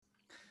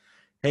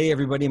Hey,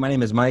 everybody. My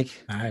name is Mike,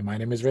 Hi, my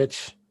name is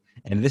Rich.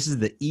 and this is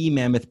the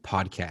Emammoth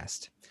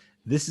Podcast.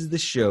 This is the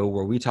show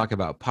where we talk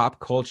about pop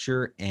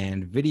culture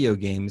and video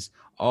games,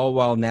 all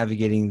while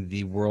navigating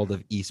the world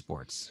of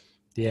esports.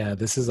 Yeah,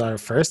 this is our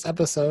first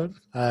episode.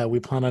 We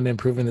plan on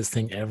improving this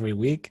thing every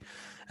week.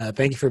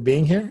 Thank you for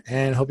being here,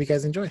 and hope you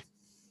guys enjoy.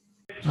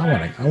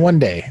 One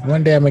day I'm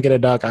gonna get a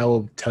dog. I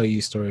will tell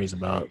you stories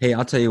about Hey,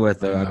 I'll tell you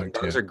what, my though, dog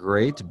too. dogs are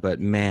great, but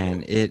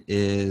man, it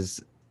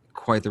is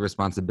quite the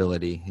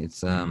responsibility.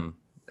 It's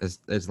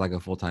like a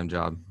full-time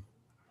job.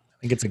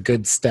 I think it's a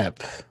good step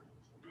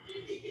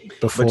But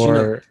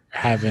before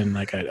having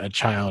like a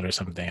child or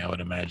something. I would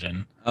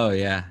imagine. oh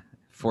yeah, I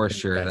for think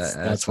sure. that's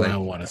That's where I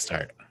like want to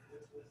start.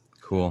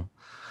 cool.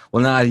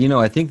 Well, now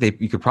I think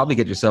you could probably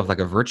get yourself like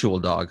a virtual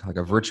dog, like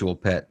a virtual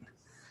pet.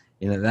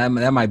 That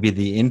might be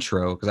the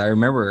intro, because I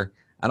remember,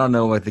 I don't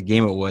know what the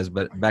game it was,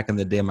 but back in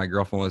the day my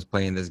girlfriend was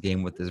playing this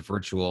game with this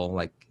virtual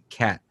like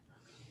cat,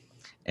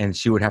 and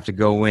she would have to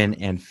go in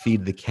and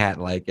feed the cat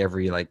like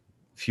every like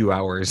few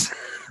hours.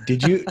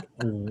 Did you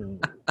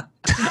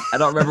I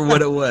don't remember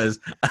what it was.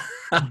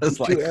 I was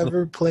did you like,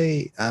 ever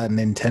play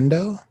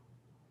Nintendo?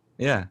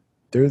 yeah.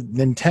 There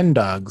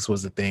Nintendogs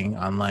was a thing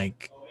on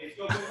like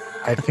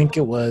I think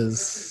it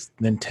was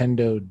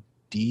Nintendo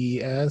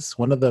DS,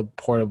 one of the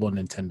portable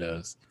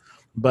Nintendos.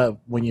 But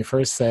when you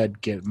first said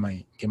get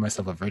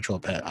myself a virtual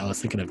pet, I was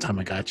thinking of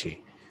Tamagotchi.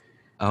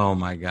 Oh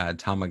my God,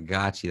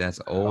 Tamagotchi, that's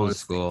I old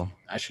was thinking school.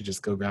 I should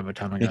just go grab a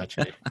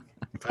Tamagotchi.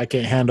 If I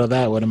can't handle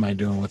that, what am I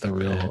doing with a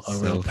real That's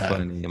a real so pet?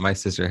 funny. My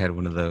sister had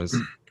one of those.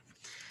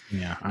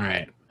 Yeah. All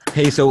right.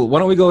 Hey, so why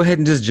don't we go ahead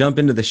and just jump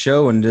into the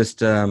show and just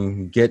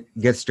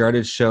get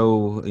started?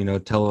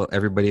 Tell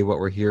everybody what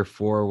we're here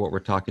for, what we're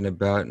talking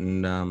about,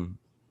 and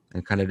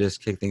kind of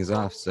just kick things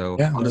off. So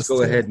Yeah. I'll just Let's go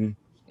do it. ahead and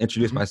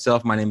introduce Mhm.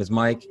 myself. My name is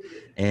Mike,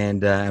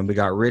 and we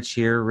got Rich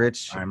here.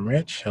 Rich. I'm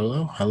Rich.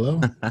 Hello.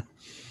 Hello.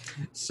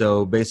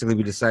 So basically,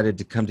 we decided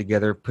to come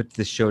together, put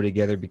this show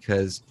together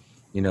because,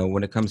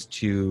 when it comes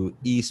to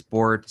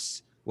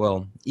esports,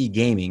 well,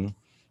 e-gaming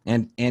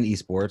and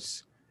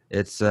esports,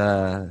 it's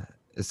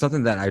it's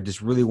something that I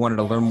just really wanted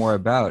to learn more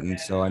about. And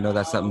so I know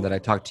that's something that I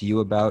talked to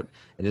you about.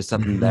 It is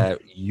something Mhm. that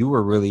you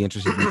were really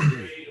interested in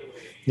too.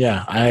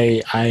 Yeah.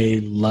 I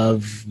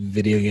love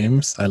video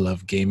games. I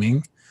love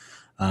gaming.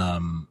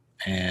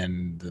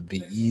 And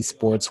the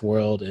esports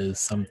world is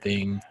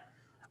something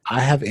I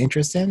have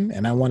interest in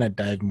and I want to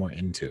dive more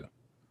into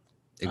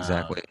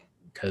Exactly.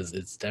 because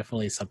it's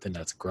definitely something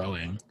that's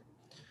growing.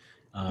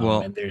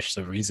 Well, And there's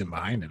a reason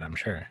behind it, I'm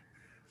sure.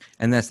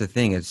 and that's the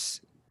thing.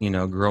 It's,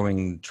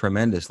 growing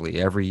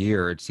tremendously every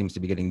year. It seems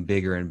to be getting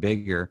bigger and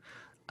bigger.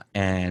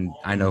 And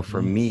I know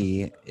for Hmm.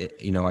 me,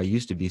 I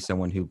used to be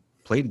someone who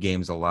played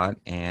games a lot,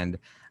 and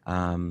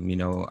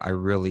I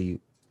really,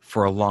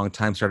 for a long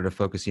time, started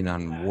focusing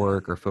on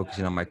work or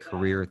focusing on my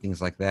career,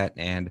 things like that.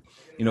 And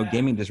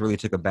gaming just really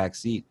took a back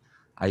seat.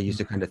 I used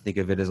to kind of think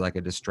of it as like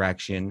a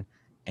distraction,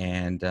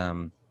 and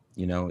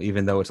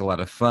even though it's a lot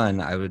of fun,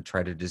 I would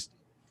try to just,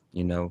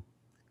 you know,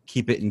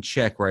 keep it in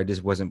check where I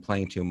just wasn't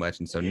playing too much.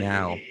 And so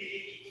now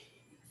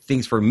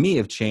things for me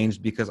have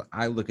changed because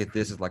I look at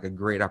this as like a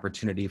great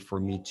opportunity for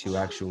me to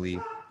actually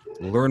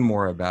learn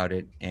more about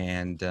it,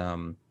 and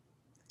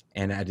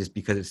I just,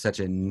 because it's such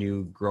a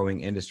new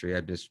growing industry,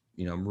 I just,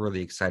 I'm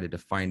really excited to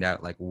find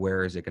out like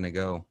where is it going to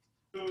go.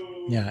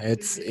 Yeah,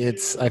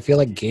 it's I feel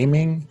like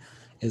gaming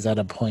is at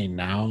a point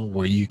now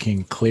where you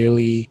can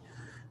clearly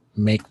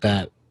make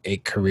that a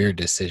career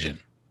decision.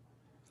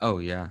 Oh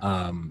yeah.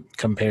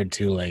 Compared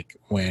to like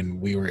when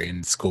we were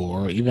in school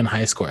or even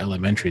high school,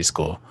 elementary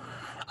school.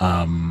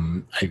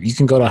 You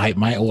can go to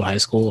my old high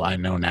school. I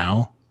know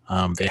now.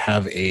 They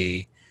have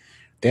a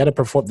they had a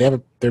perform.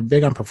 They're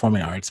big on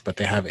performing arts, but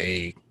they have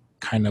a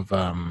kind of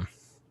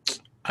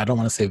I don't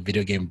want to say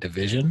video game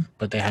division,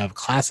 but they have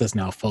classes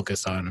now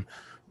focused on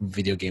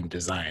video game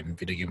design,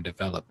 video game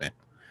development,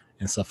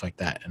 and stuff like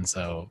that. And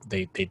so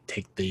they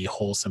take the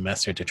whole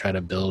semester to try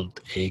to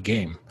build a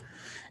game,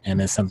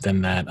 and it's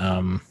something that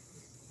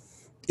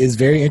is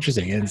very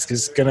interesting, and it's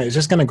just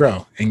gonna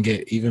grow and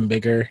get even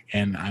bigger.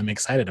 And I'm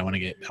excited. I want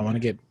to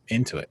get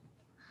into it.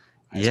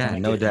 I just Yeah, want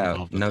to no get doubt,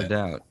 involved with no it.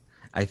 doubt.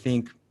 I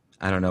think,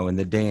 I don't know, in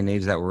the day and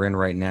age that we're in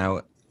right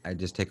now, I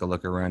just take a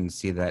look around and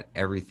see that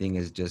everything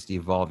is just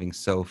evolving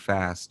so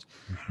fast.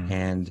 Hmm.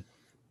 And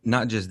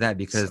not just that, So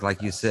because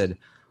like you fast. said,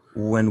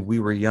 when we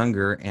were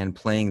younger and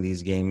playing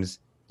these games,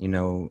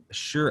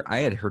 sure, I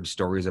had heard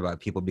stories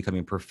about people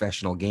becoming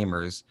professional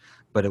gamers,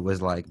 but it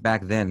was like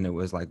back then, it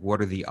was like,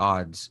 what are the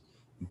odds?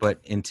 But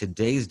in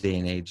today's day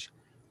and age,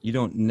 you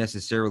don't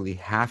necessarily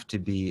have to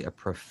be a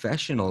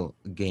professional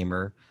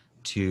gamer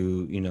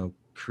to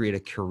create a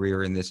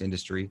career in this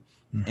industry.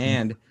 Hmm.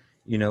 And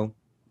you know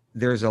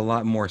there's a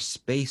lot more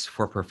space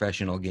for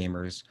professional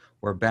gamers,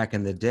 where back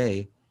in the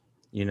day,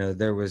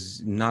 there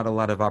was not a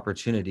lot of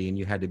opportunity, and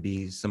you had to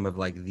be some of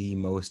like the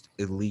most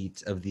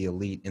elite of the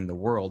elite in the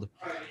world.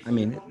 I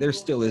mean, there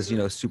still is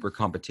super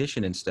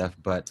competition and stuff,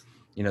 but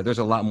there's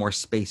a lot more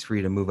space for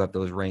you to move up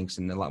those ranks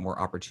and a lot more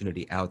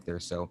opportunity out there.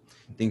 So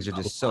things are A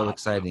just so lot more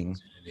exciting,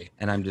 opportunity.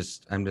 and I'm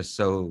just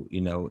so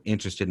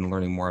interested in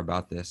learning more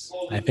about this.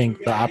 I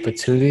think the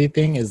opportunity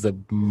thing is the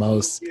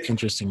most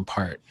interesting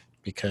part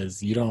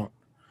because you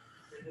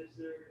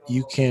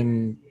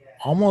can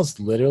almost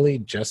literally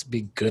just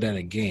be good at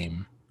a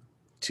game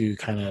to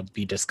kind of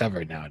be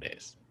discovered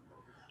nowadays.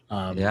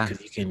 Yeah,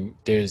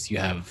 Because you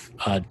have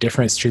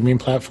different streaming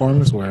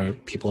platforms where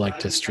people like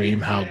to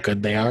stream how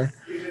good they are.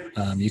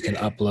 You can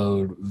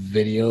upload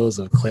videos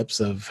of clips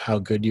of how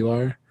good you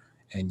are,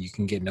 and you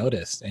can get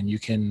noticed. And you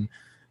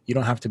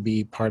don't have to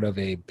be part of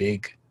a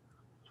big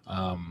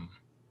um,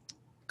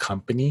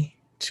 company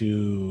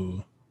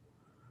to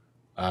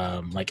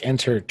like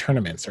enter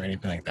tournaments or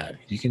anything like that.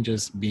 You can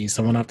just be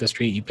someone off the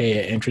street. You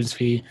pay an entrance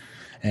fee,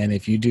 and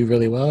if you do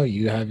really well,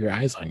 you have your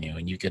eyes on you,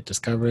 and you get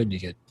discovered. You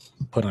get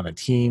put on a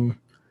team.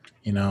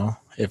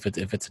 If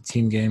it's a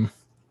team game,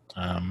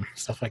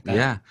 stuff like that.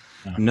 yeah.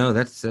 Yeah. No,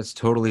 that's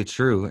totally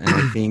true,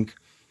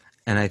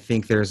 and I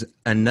think there's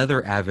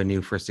another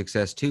avenue for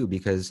success too,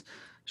 because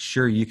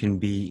sure, you can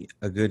be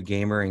a good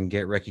gamer and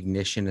get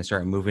recognition and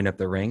start moving up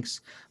the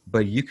ranks,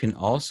 but you can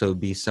also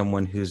be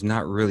someone who's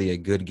not really a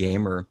good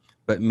gamer,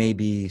 but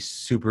maybe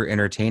super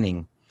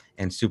entertaining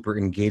and super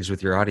engaged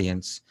with your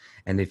audience.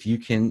 And if you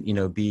can,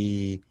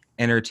 be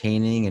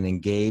entertaining and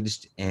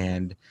engaged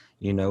and,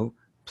 you know,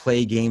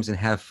 play games and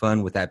have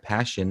fun with that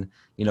passion,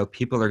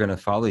 people are going to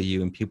follow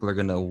you and people are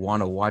going to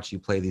want to watch you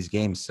play these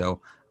games.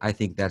 So I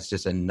think that's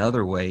just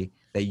another way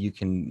that you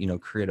can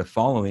create a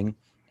following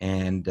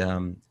and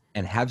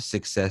have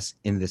success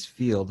in this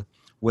field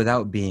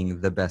without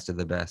being the best of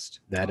the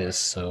best. That is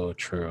so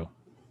true.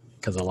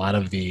 Because a lot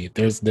of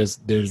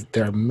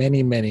there are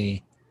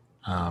many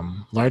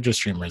larger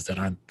streamers that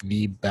aren't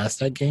the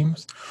best at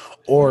games,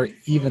 or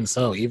even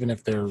so, even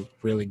if they're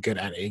really good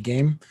at a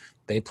game,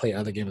 they play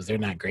other games they're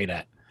not great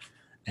at,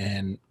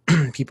 and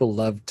people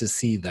love to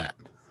see that.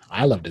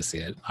 I love to see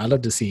it. I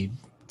love to see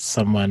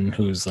someone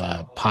who's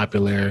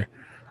popular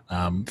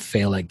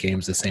fail at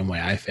games the same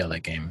way I fail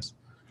at games.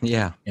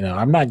 Yeah.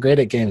 I'm not great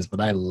at games, but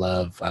I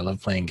love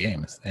playing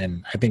games,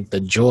 and I think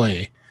the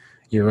joy.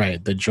 You're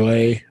right. The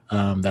joy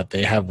that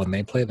they have when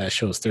they play, that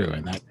shows through,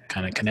 and that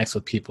kind of connects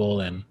with people,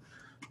 and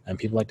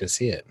people like to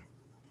see it.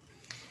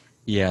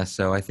 Yeah,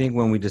 so I think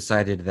when we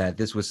decided that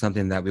this was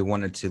something that we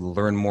wanted to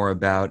learn more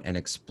about and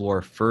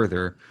explore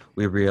further,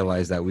 we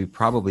realized that we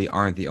probably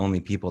aren't the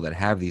only people that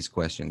have these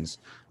questions.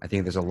 I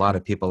think there's a lot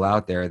of people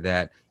out there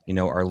that,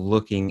 are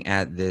looking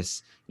at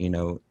this,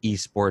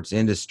 esports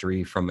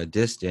industry from a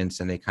distance,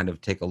 and they kind of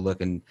take a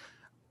look and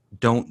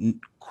don't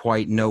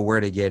quite know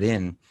where to get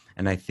in.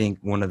 And I think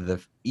one of the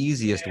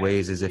easiest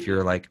ways is if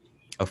you're like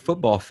a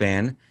football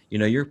fan,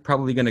 you're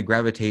probably going to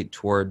gravitate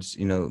towards,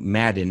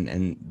 Madden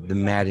and the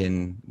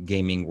Madden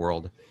gaming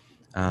world.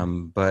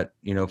 But,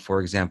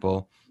 for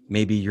example,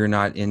 maybe you're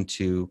not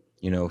into,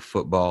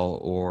 football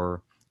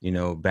or,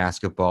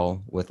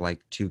 basketball with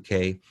like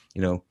 2K,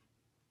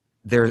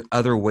 there are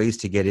other ways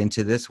to get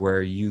into this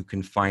where you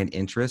can find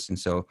interest. And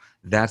so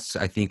that's,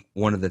 I think,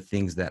 one of the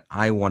things that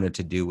I wanted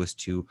to do was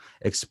to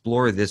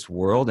explore this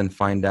world and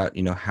find out,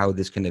 how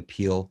this can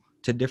appeal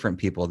to different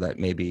people that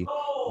maybe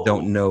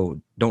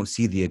don't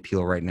see the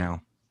appeal right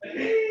now.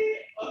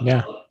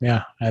 Yeah,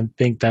 yeah. I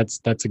think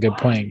that's a good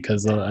point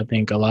because I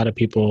think a lot of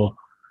people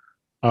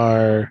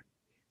are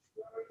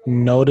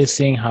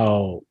noticing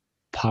how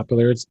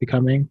popular it's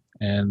becoming,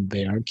 and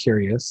they are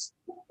curious.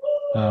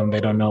 They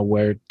don't know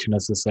where to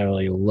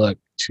necessarily look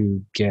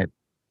to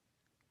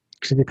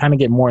kind of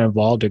get more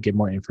involved or get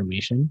more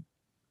information.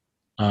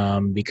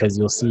 Because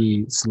you'll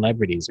see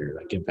celebrities are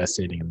like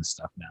investing in this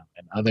stuff now,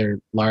 and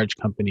other large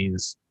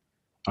companies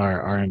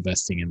are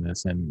investing in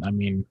this. And I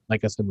mean,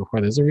 like I said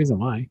before, there's a reason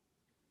why.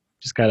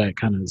 Just gotta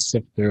kind of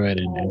sift through it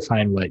and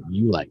find what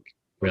you like,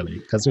 really,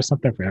 because there's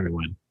something for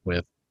everyone.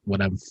 With what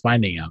I'm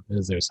finding out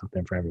is there's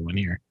something for everyone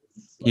here.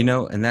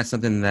 And that's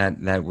something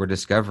that we're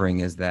discovering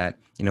is that,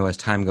 as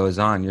time goes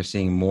on, you're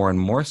seeing more and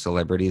more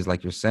celebrities,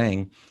 like you're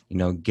saying,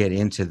 get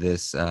into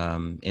this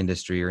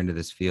industry or into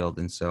this field.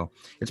 And so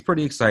it's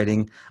pretty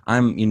exciting.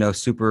 I'm,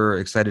 super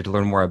excited to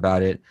learn more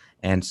about it.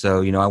 And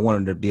so, I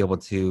wanted to be able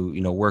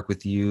to, work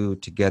with you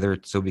together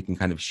so we can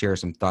kind of share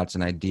some thoughts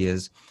and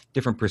ideas,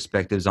 different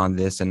perspectives on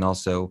this, and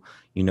also,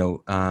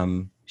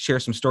 share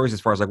some stories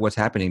as far as like what's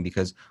happening,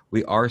 because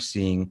we are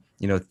seeing,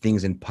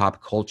 things in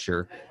pop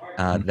culture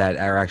that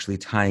are actually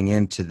tying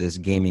into this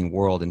gaming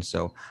world. And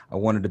so I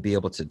wanted to be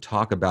able to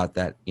talk about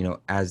that,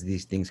 as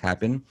these things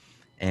happen,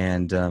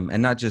 and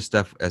not just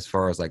stuff as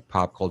far as like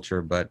pop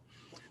culture, but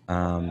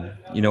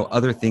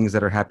other things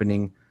that are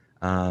happening,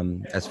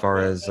 as far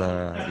as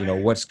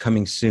what's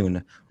coming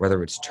soon,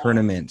 whether it's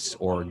tournaments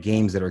or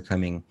games that are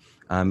coming,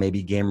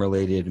 maybe game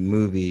related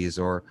movies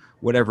or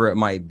whatever it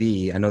might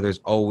be. I know there's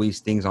always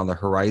things on the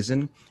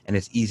horizon, and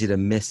it's easy to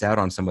miss out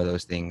on some of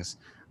those things.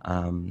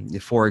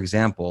 For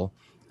example,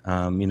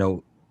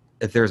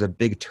 if there's a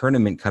big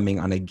tournament coming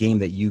on a game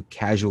that you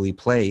casually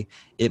play,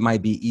 it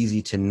might be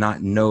easy to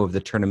not know of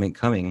the tournament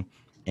coming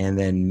and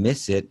then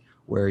miss it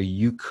where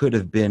you could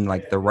have been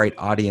like the right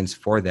audience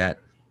for that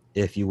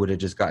if you would have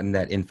just gotten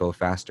that info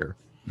faster.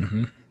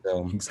 Mm-hmm.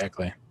 So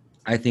Exactly.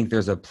 I think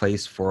there's a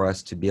place for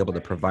us to be able to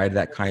provide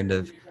that kind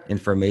of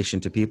information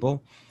to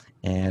people,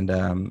 and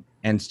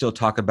still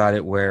talk about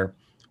it where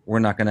we're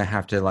not going to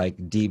have to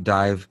like deep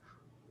dive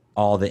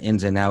all the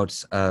ins and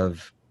outs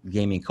of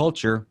gaming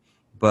culture,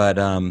 but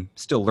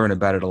still learn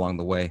about it along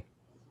the way.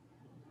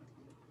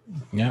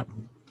 Yeah,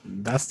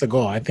 that's the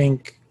goal. I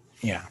think.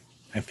 Yeah,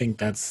 I think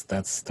that's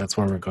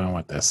where we're going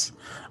with this.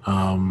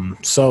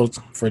 So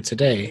for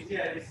today,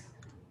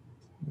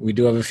 we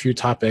do have a few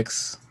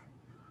topics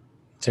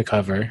to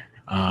cover.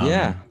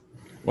 Yeah.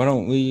 Why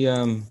don't we?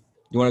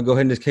 You want to go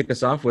ahead and just kick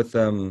us off with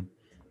I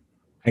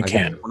I guess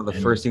can, one of the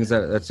and first things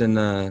that's in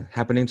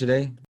happening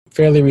today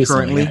fairly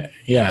recently, currently.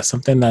 yeah,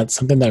 something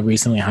that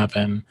recently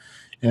happened,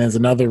 and there's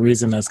another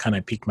reason that's kind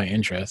of piqued my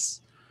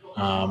interest.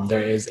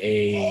 There is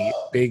a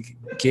big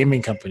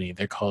gaming company.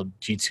 They're called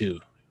G2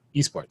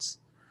 Esports.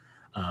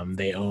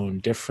 They own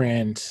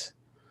different.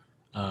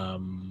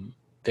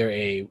 They're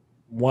a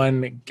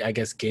one, I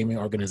guess, gaming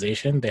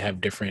organization. They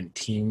have different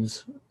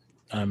teams,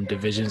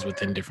 divisions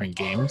within different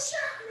games,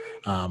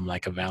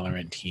 like a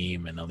Valorant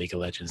team and a League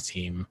of Legends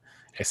team,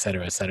 et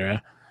cetera, et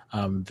cetera.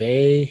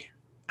 They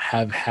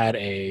have had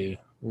a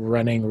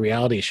running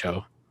reality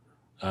show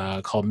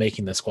called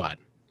Making the Squad.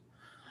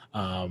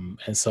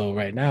 And so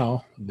right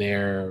now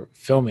they're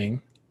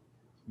filming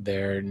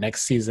their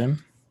next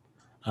season.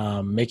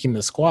 Making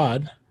the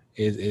Squad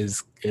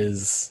is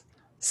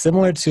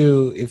similar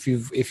to if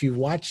you've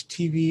watched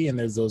TV and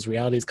there's those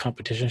realities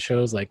competition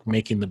shows like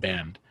Making the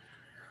Band.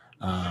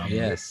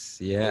 Yes.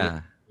 They,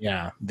 Yeah.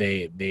 yeah,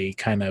 they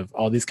kind of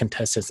all these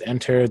contestants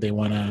enter. They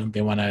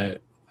wanna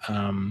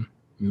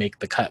make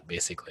the cut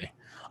basically,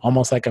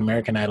 almost like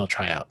American Idol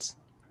tryouts.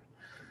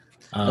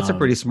 That's a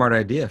pretty smart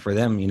idea for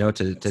them, to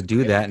It's a do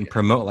great that and idea.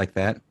 promote like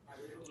that.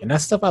 And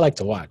that's stuff I like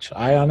to watch.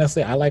 I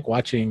like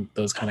watching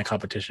those kind of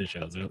competition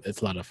shows.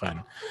 It's a lot of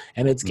fun,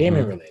 and it's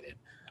gaming Hmm. related.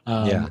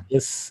 Yeah.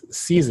 This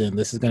season,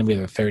 this is going to be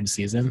the third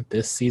season.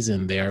 This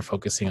season, they are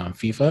focusing on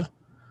FIFA.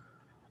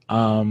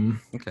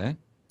 Okay.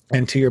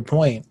 And to your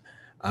point,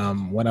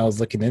 when I was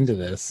looking into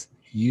this,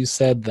 you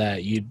said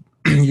that you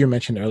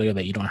mentioned earlier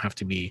that you don't have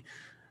to be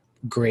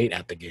great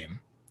at the game.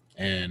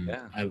 And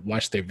Yeah. I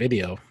watched their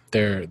video,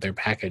 their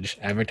package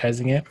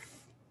advertising it.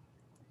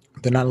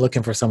 They're not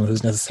looking for someone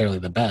who's necessarily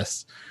the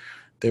best.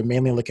 They're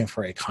mainly looking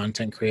for a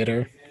content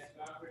creator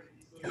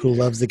who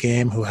loves the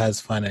game, who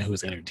has fun, and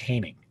who's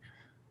entertaining.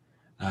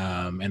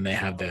 And they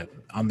have that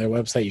on their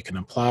website. You can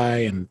apply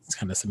and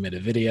kind of submit a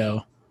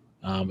video.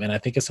 And I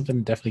think it's something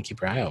to definitely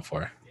keep your eye out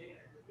for.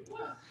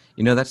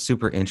 That's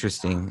super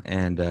interesting,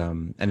 and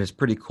it's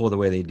pretty cool the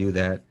way they do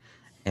that.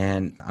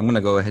 And I'm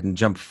gonna go ahead and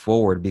jump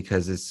forward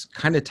because it's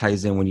kind of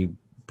ties in when you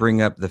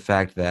bring up the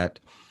fact that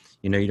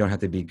you don't have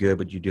to be good,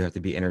 but you do have to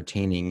be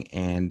entertaining.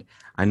 And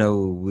I know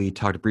we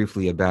talked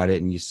briefly about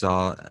it, and you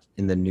saw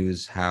in the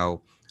news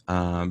how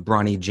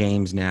Bronny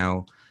James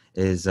now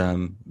is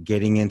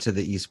getting into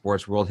the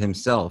esports world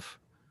himself,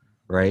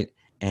 right?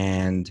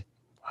 And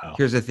Wow.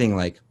 here's the thing,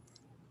 like,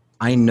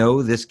 I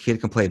know this kid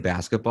can play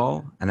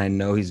basketball and I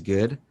know he's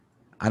good.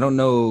 I don't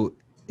know,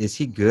 is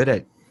he good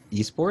at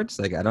esports?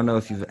 Like, I don't know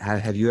if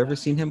have you ever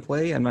seen him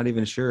play? I'm not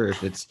even sure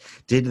if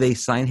did they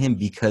sign him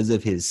because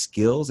of his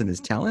skills and his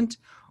talent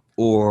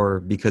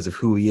or because of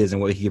who he is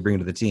and what he could bring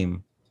to the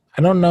team?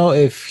 I don't know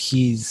if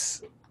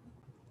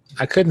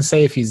I couldn't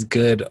say if he's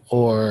good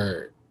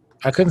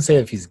I couldn't say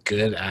if he's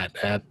good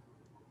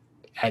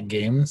at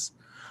games.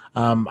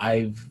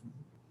 I've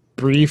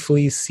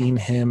briefly seen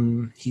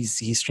him. He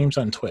streams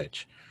on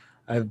Twitch.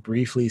 I've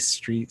briefly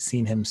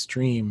seen him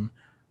stream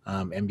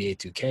NBA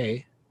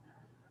 2K.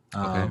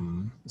 Okay.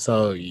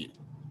 So,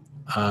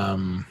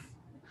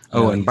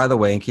 Oh, and he's by the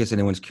way, in case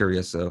anyone's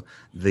curious, so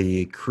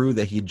the crew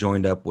that he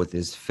joined up with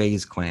is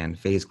FaZe Clan.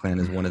 FaZe Clan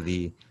is one of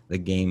the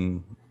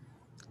game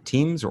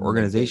teams or one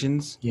of the big,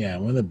 organizations. yeah,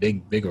 one of the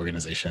big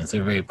organizations.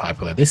 They're very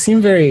popular. They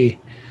seem very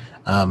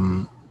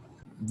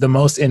the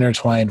most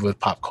intertwined with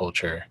pop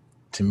culture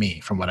to me,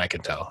 from what I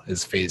can tell,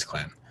 is FaZe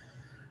Clan.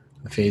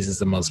 FaZe is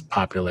the most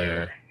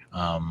popular.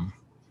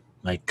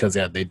 Because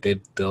yeah,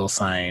 they'll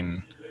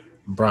sign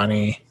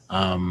Bronny.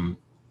 I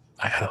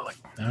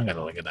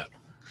gotta look it up.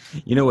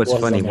 You know what's Who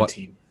else is funny? on their What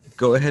team?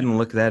 Go ahead and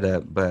look that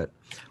up. But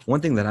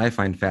one thing that I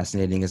find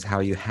fascinating is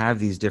how you have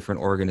these different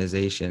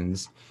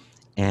organizations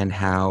and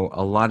how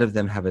a lot of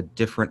them have a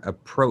different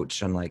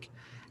approach on like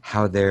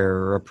how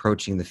they're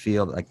approaching the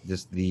field, like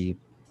just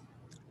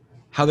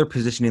how they're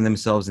positioning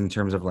themselves in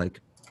terms of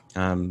like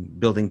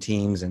building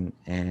teams and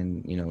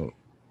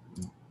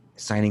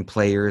signing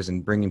players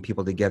and bringing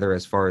people together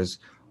as far as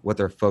what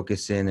their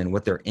focus in and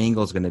what their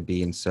angle is going to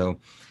be. And so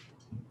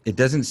it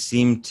doesn't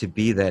seem to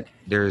be that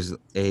there's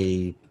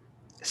a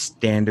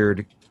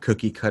standard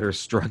cookie cutter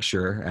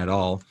structure at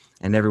all,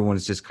 and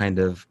everyone's just kind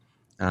of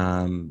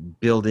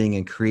building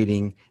and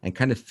creating and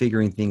kind of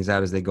figuring things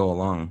out as they go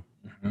along.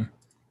 Mm-hmm.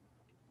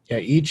 Yeah,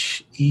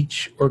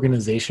 each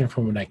organization,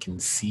 from what I can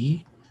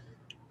see,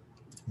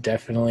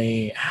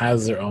 definitely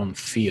has their own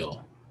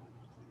feel.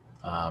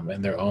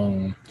 in their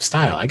own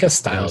style. I guess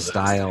Their style is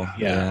style,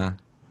 yeah. yeah.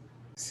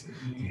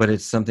 But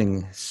it's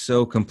something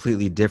so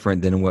completely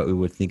different than what we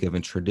would think of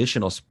in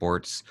traditional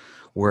sports,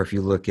 where if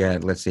you look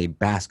at, let's say,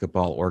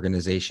 basketball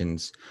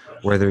organizations,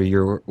 whether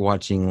you're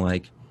watching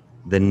like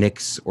the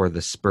Knicks or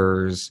the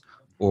Spurs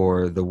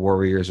or the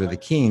Warriors or the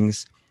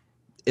Kings,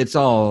 it's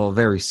all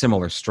very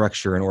similar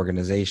structure and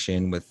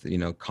organization with,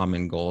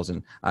 common goals.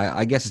 And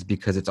I guess it's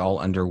because it's all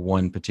under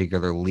one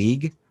particular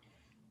league.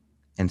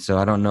 And so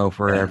I don't know if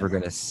we're Yeah. ever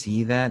going to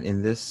see that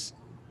in this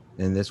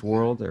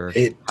world, or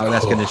It how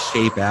that's going to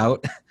shape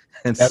out.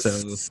 And so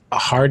That's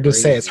hard to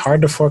say. It's crazy.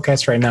 hard to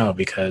forecast right now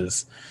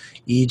because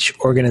each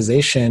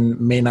organization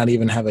may not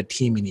even have a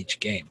team in each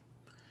game,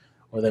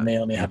 or they may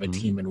only have a Mhm.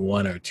 team in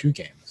one or two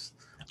games.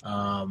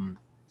 Um,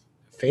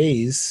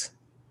 FaZe,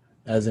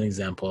 as an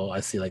example, I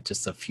see like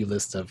just a few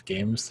lists of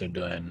games they're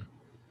doing.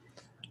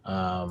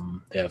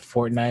 They have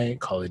Fortnite,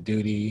 Call of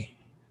Duty,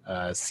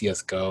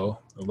 CS:GO,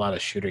 a lot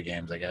of shooter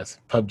games, I guess.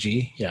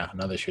 PUBG, yeah,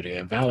 another shooter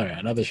game. Valorant,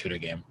 another shooter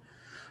game.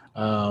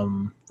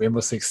 Rainbow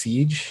Six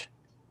Siege,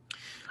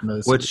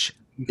 another super. Which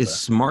is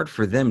smart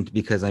for them,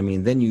 because I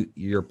mean, then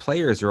your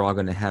players are all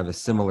going to have a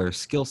similar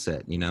skill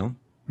set.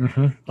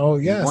 Mm-hmm. Oh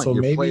You yeah, want so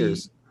your maybe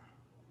players.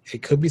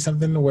 it could be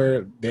something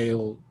where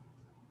they'll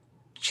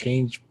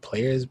change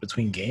players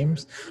between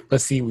games,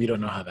 but see, we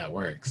don't know how that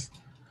works.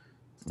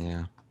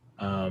 Yeah.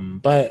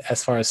 But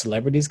as far as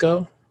celebrities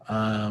go,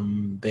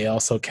 they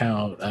also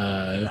count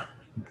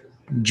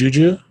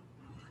Juju,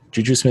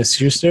 Juju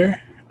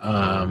Smith-Schuster,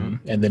 Right.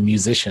 and the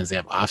musicians. They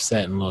have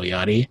Offset and Lil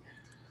Yachty.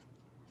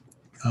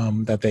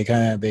 That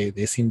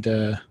they seem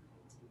to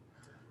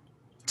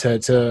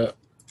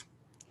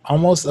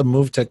almost a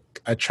move to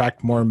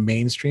attract more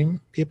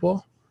mainstream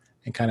people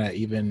and kind of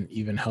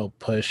even help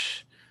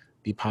push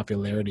the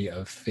popularity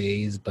of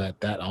FaZe, but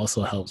that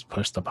also helps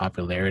push the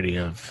popularity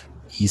of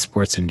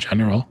esports in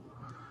general.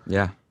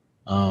 Yeah.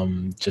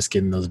 Just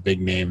getting those big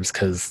names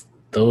because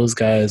those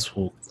guys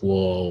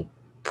will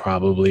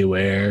probably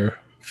wear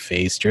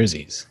FaZe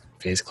jerseys,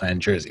 FaZe Clan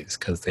jerseys,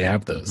 because they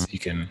have those.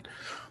 Mhm.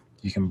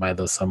 You can buy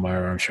those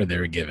somewhere. I'm sure they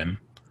were given.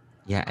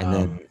 Yeah, and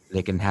then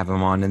they can have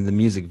them on in the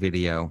music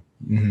video.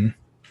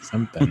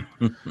 Something.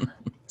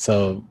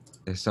 So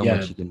There's so yeah,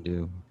 much you can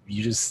do.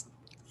 you just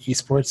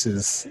esports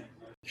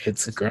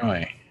it's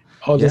growing.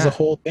 Oh, there's a Yeah.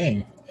 whole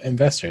thing.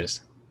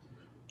 Investors.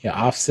 Yeah,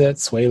 Offset,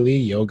 Sway Lee,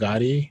 Yo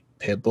Gotti,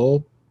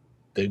 Pitbull,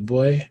 Big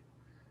Boy. Yeah.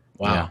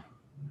 Wow.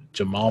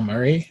 Jamal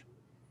Murray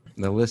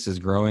The list is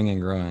growing and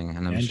growing,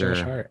 and I'm and Josh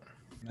sure. Hart.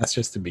 That's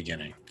just the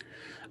beginning.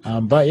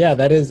 But yeah,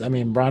 that is. I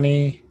mean,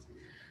 Bronny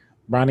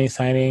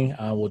signing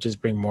will just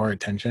bring more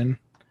attention.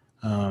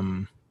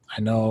 Um,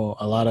 I know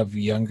a lot of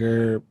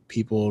younger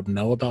people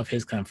know about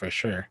FaZe Clan for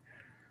sure.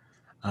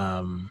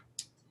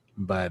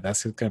 But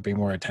that's going to bring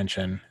more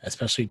attention,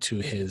 especially to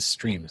his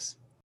streams,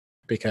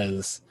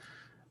 because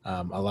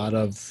a lot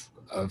of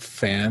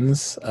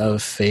fans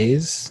of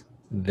FaZe,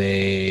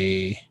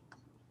 maybe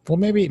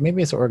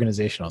it's an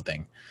organizational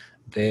thing.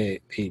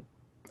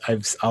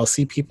 I'll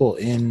see people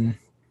in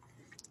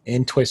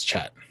Twitch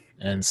chat,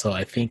 and so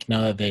I think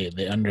now that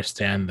they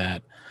understand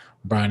that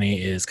Bronny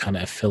is kind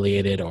of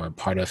affiliated or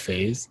part of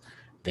FaZe,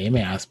 they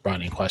may ask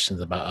Bronny questions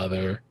about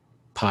other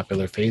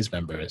popular FaZe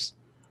members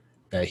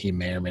that he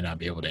may or may not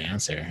be able to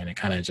answer, and it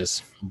kind of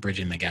just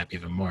bridging the gap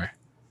even more.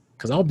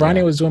 Because all Bronny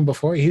Yeah. was doing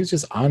before, he was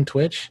just on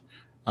Twitch,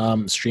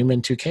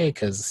 streaming 2K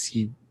because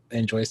he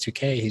enjoys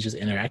 2K. He's just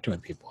interacting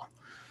with people,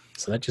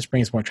 so that just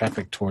brings more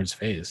traffic towards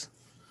FaZe.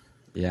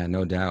 Yeah,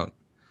 no doubt.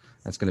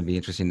 That's going to be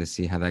interesting to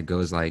see how that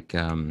goes. Like,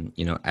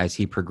 as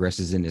he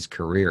progresses in his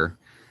career,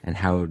 and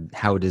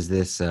how does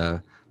this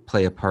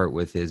play a part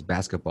with his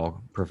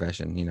basketball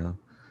profession?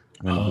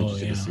 I'm Oh interested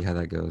to yeah, see how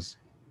that goes.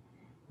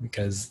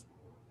 because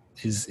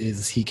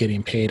is he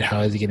getting paid?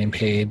 How is he getting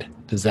paid?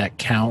 Does that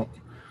count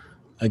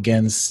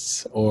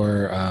against,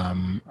 or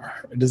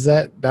does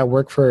that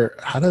work for?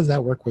 How does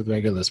that work with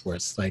regular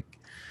sports? Like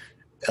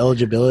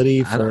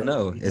eligibility I don't for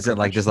know. being a Is it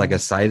like just like a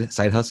professional?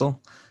 side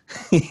hustle?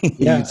 You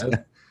Yeah, just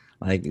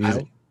like these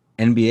I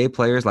NBA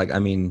players. Like, I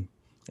mean,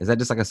 is that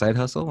just like a side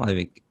hustle? I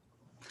mean,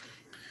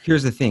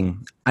 here's the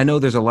thing. I know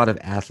there's a lot of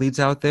athletes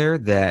out there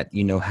that,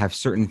 have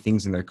certain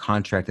things in their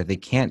contract that they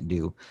can't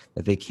do,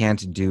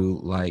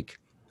 like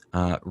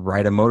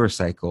ride a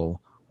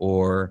motorcycle,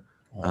 or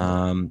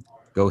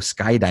go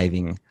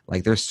skydiving.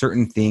 Like, there's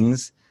certain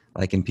things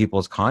like in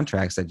people's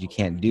contracts that you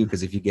can't do,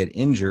 because if you get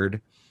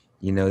injured,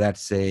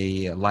 that's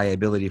a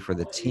liability for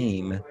the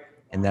team,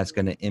 and that's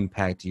going to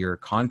impact your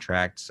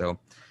contract. So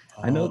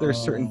I know there's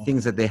certain oh.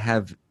 things that they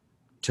have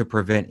to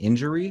prevent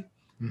injury,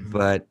 Mhm.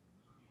 but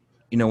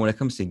when it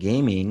comes to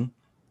gaming,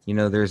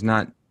 there's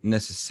not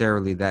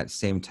necessarily that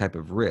same type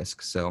of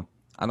risk. So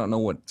I don't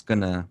know I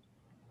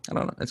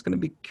don't know. It's gonna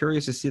be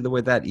curious to see the way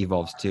that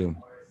evolves too.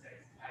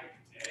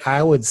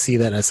 I would see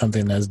that as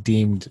something that's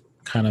deemed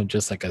kind of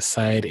just like a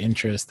side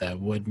interest that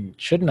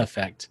shouldn't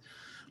affect.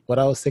 What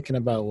I was thinking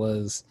about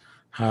was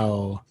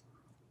how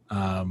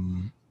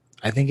um,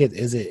 I think it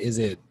is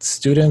it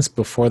students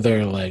before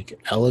they're like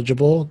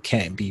eligible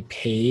can't be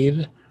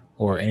paid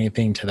or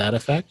anything to that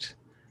effect.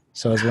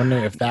 So I was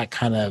wondering if that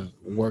kind of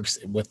works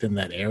within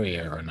that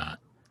area or not.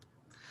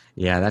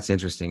 Yeah, that's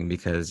interesting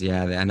because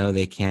I know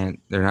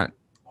they're not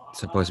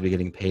supposed to be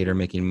getting paid or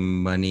making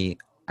money,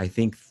 I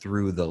think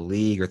through the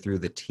league or through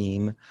the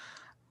team.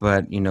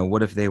 But,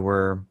 what if they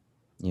were,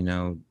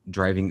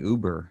 driving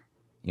Uber?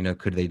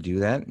 Could they do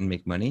that and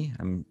make money?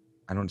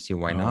 I don't see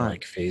why Oh, not.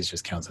 like FaZe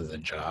just counts as a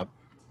job.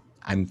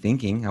 I'm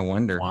thinking, I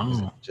wonder, is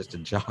it Wow. just a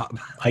job?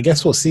 I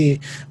guess we'll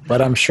see,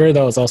 but I'm sure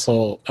that was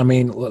also. I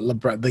mean,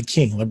 LeBron, the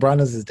king. LeBron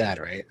is his dad,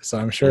 right? So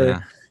I'm sure Yeah.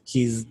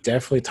 he's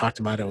definitely talked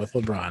about it with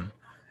LeBron,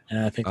 and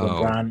I think Oh.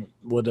 LeBron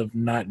would have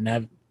not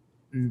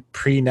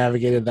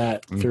pre-navigated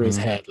that through his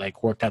Mm-hmm. head,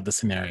 like worked out the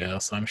scenario.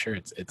 So I'm sure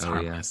it's Oh yeah.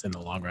 harmless in the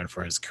long run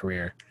for his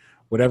career,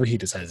 whatever he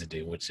decides to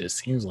do, which just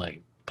seems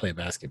like play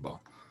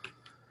basketball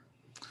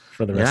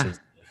for the rest Yeah, of his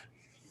life.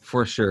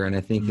 for sure. And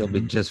I think he'll be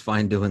Mm-hmm. just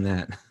fine doing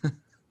that.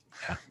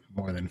 Yeah,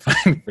 more than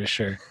fine for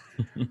sure.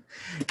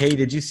 Hey,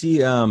 did you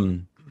see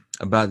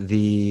about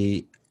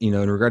the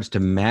in regards to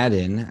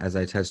Madden, as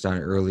I touched on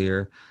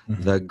earlier,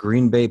 Mm-hmm. the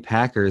Green Bay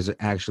Packers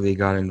actually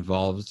got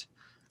involved.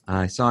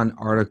 I saw an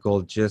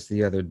article just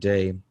the other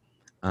day.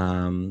 I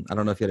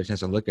don't know if you had a chance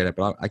to look at it,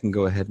 but I can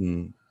go ahead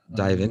and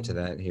dive into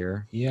that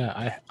here.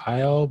 Yeah,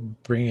 I'll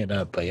bring it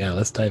up, but yeah,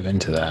 let's dive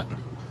into that.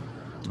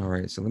 All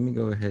right, so let me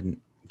go ahead and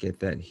get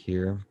that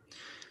here.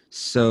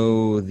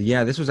 So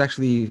yeah, this was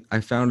actually I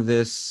found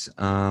this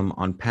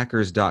on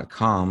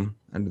Packers.com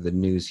under the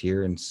news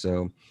here, and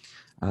so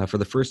for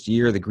the first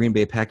year, the Green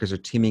Bay Packers are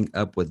teaming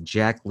up with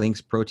Jack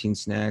Link's Protein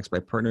Snacks by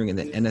partnering in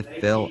the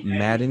NFL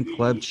Madden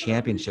Club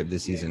Championship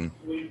this season,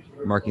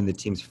 marking the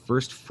team's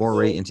first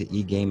foray into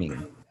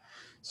e-gaming.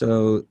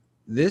 So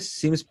this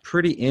seems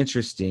pretty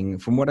interesting.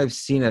 From what I've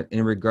seen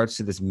in regards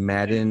to this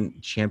Madden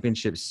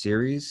Championship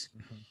Series,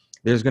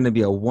 there's going to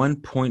be a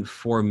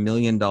 $1.4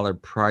 million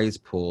prize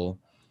pool,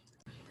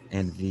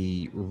 and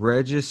the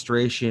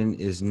registration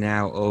is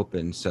now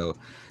open. So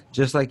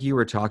just like you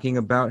were talking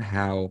about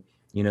how,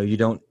 you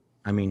don't,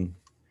 I mean,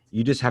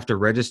 you just have to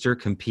register,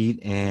 compete,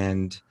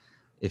 and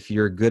if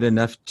you're good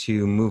enough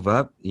to move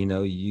up,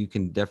 you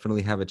can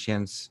definitely have a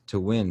chance to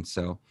win.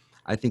 So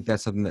I think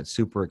that's something that's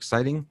super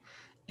exciting.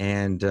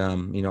 And,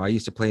 I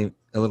used to play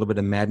a little bit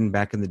of Madden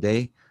back in the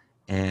day.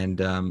 And,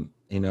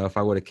 if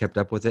I would have kept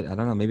up with it, I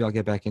don't know, maybe I'll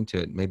get back into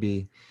it.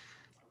 Maybe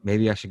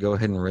I should go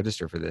ahead and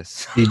register for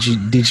this.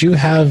 Did you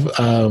have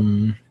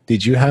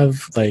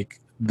like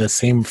the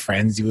same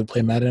friends you would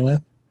play Madden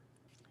with?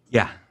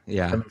 Yeah,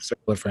 yeah. From a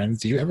circle of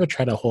friends? Do you ever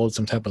try to hold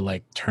some type of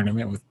like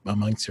tournament with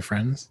amongst your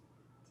friends?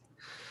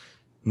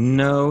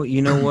 No,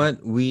 you know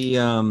what? We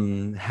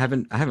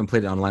haven't I haven't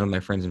played it online with my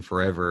friends in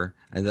forever.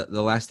 And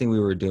the last thing we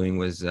were doing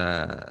was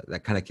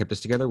that kind of kept us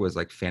together was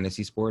like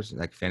fantasy sports,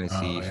 like Oh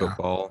fantasy yeah.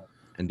 football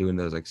and doing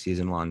those like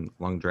season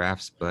long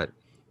drafts, but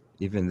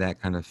even that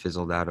kind of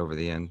fizzled out over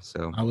the end.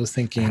 So I was I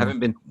thinking haven't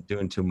been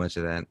doing too much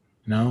of that.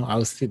 no, I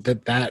was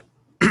that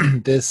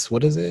this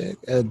what is it?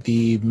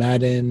 The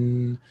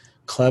Madden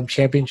Club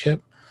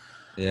Championship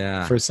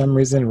Yeah. for some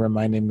reason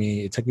reminded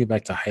me. It took me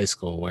back to high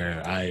school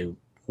where I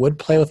would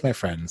play with my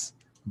friends,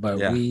 but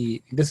Yeah.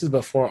 this is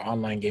before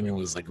online gaming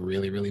was like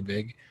really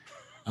big.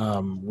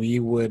 We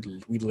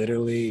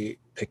literally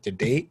picked a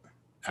date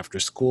after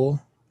school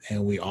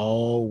and we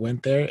all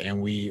went there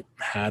and we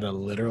had a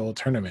literal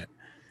tournament.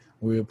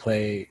 We would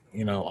play,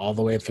 all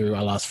the way through.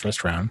 I lost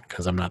first round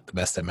because I'm not the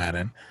best at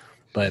Madden,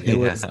 but it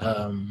was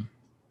Yeah.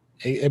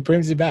 it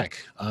brings you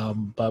back.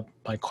 But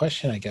my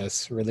question, I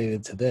guess,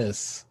 related to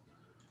this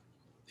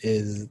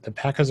is the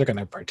Packers are going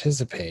to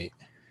participate,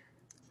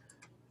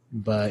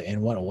 but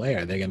in what way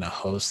are they going to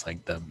host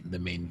like the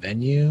main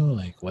venue?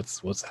 Like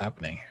what's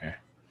happening here?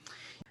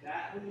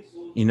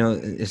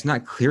 It's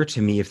not clear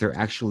to me if they're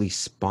actually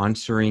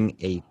sponsoring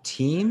a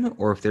team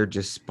or if they're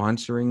just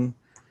sponsoring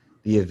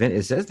the event.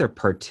 It says they're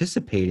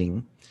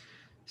participating,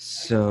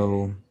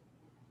 so,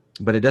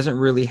 but it doesn't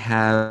really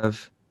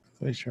have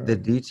the Sure.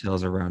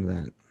 details around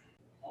that.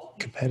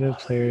 Competitive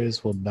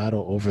players will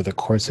battle over the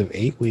course of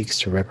 8 weeks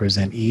to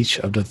represent each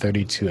of the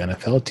 32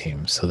 NFL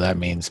teams. So that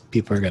means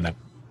people are going to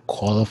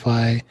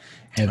qualify,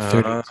 and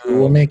 32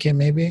 will Oh, make it.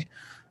 Maybe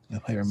they'll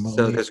play so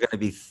remotely. there's going to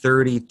be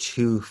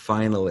 32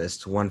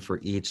 finalists, one for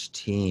each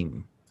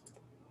team.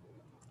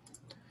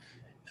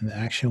 And the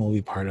action will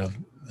be part of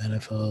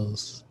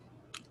NFL's.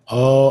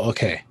 Oh,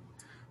 okay.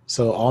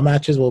 So all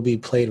matches will be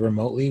played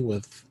remotely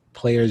with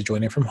players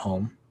joining from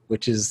home,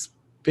 which has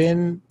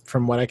been,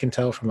 from what I can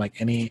tell, from like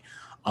any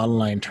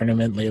online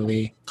tournament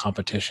lately,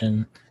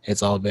 competition.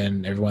 It's all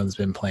been everyone's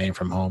been playing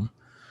from home.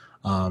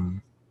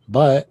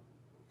 But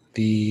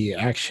the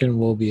action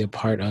will be a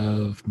part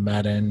of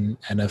Madden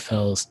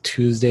NFL's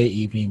Tuesday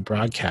evening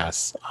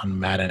broadcasts on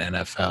Madden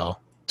NFL,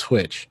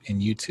 Twitch,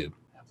 and YouTube.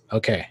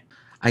 Okay.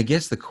 I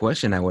guess the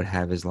question I would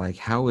have is like,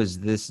 how is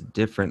this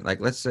different?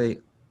 Like, let's say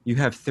you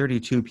have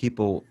 32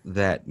 people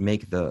that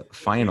make the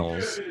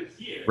finals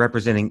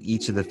representing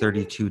each of the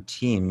 32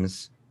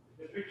 teams.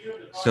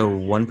 So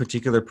one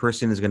particular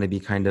person is going to be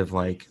kind of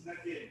like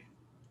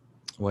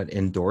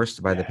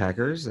endorsed by the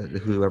Packers?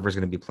 Whoever's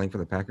going to be playing for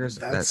the Packers?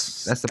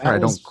 That's the part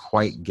I was don't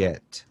quite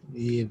get.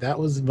 yeah, that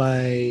was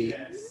my,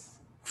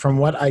 from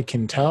what I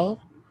can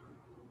tell,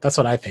 that's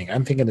what I think.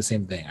 I'm thinking the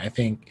same thing. I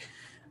think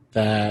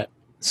that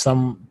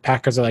some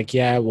Packers are like,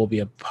 yeah, we'll be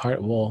a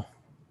part. Well,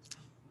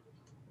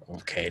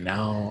 okay,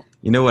 now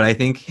You know what I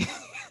think?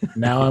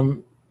 now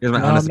I'm Here's my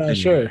now honest I'm not opinion.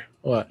 sure.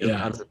 What? Here's my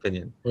Yeah. honest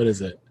opinion. What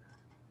is it?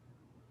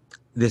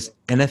 This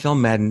NFL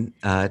Madden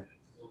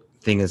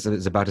thing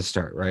is about to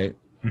start, right?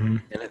 Mm-hmm.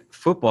 And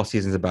football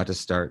season is about to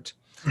start.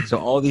 So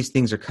all these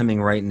things are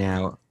coming right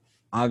now.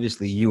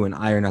 Obviously, you and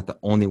I are not the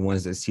only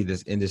ones that see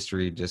this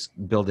industry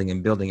just building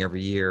and building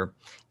every year,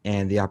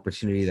 and the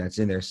opportunity that's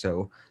in there.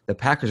 So the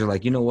Packers are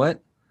like, you know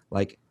what?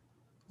 Like,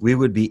 we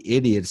would be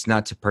idiots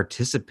not to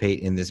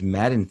participate in this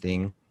Madden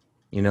thing.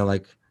 You know,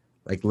 like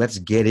let's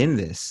get in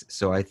this.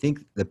 So I think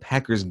the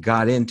Packers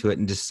got into it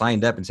and just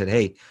signed up and said,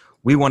 hey,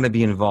 we want to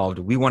be involved.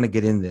 We want to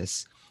get in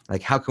this.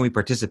 Like, how can we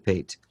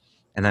participate?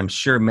 And I'm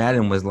sure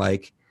Madden was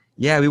like,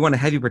 yeah, we want to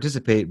have you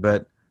participate,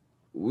 but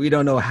we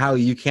don't know how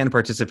you can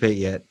participate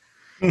yet.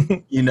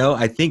 You know,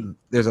 I think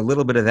there's a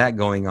little bit of that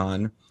going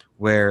on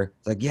where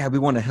it's like, yeah, we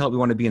want to help, we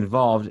want to be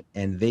involved,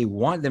 and they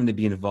want them to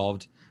be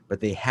involved, but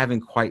they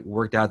haven't quite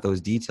worked out those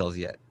details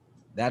yet.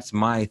 That's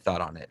my thought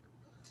on it.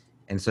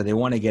 And so they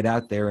want to get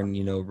out there and,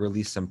 you know,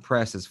 release some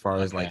press as far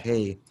as like,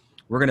 hey,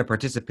 we're going to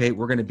participate,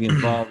 we're going to be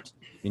involved.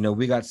 You know,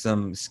 we got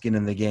some skin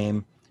in the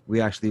game.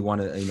 We actually want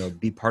to, you know,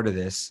 be part of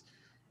this.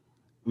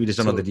 We just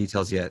don't know the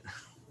details yet.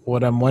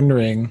 What I'm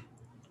wondering,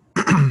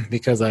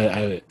 because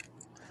I'm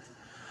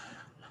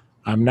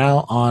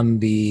now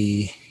on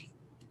EA's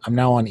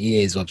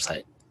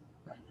website.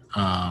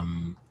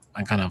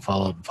 I kind of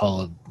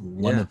followed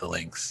one of the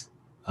links.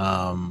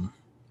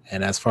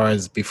 And as far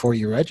as before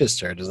you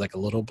register, there's like a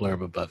little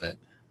blurb above it.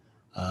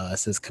 It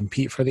says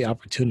compete for the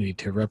opportunity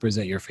to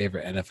represent your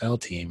favorite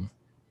NFL team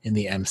in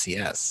the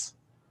MCS.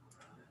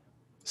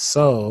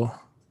 So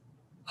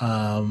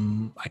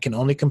I can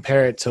only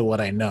compare it to what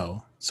I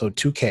know. So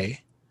 2K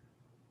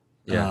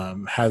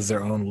has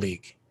their own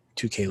league,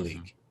 2K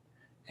League.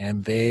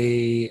 And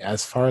they,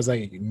 as far as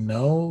I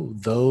know,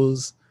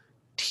 those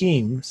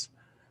teams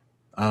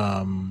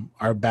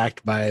are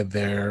backed by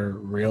their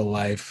real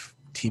life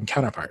team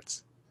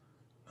counterparts.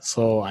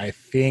 So I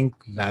think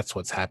that's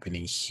what's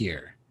happening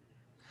here.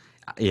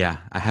 Yeah,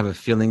 I have a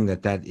feeling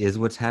that is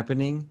what's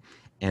happening.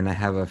 And I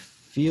have a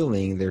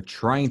feeling they're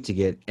trying to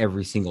get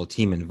every single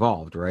team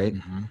involved, right?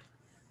 Mm-hmm.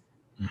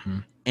 Mm-hmm.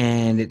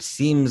 And it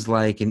seems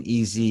like an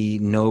easy,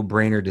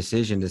 no-brainer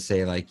decision to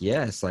say, like,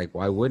 yes, like,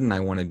 why wouldn't I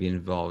want to be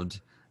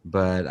involved?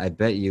 But I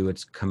bet you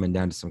it's coming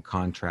down to some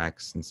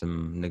contracts and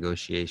some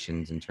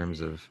negotiations in terms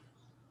of,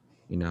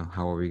 you know,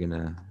 how are we going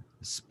to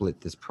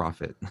split this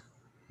profit?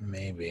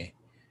 Maybe.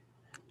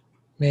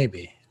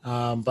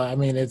 But I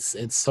mean,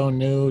 it's so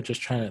new. They're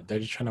just trying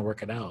to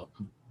work it out.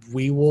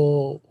 We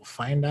will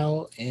find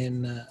out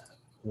in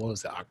what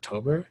was it,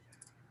 October?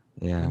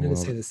 Yeah. When did it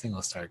say this thing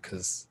will start?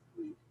 Because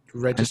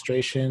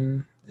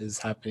registration is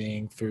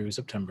happening through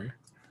September.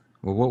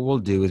 Well, what we'll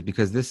do is,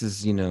 because this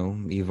is, you know,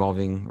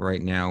 evolving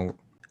right now,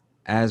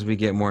 as we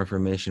get more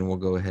information, we'll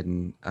go ahead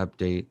and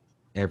update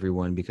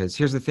everyone, because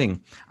here's the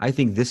thing. I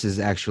think this is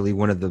actually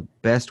one of the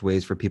best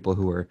ways for people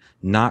who are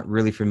not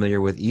really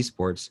familiar with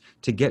esports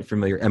to get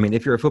familiar. I mean,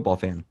 if you're a football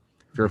fan,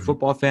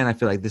 I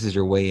feel like this is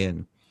your way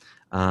in.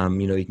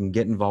 You know, you can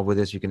get involved with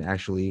this. You can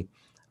actually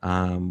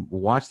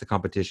watch the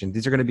competition.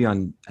 These are going to be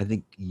on, I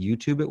think,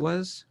 YouTube. It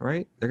was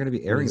right. They're going to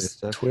be airing this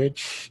stuff.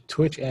 Twitch,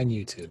 and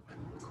YouTube.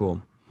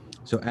 Cool.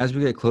 So as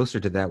we get closer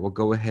to that, we'll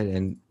go ahead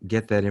and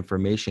get that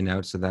information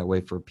out, so that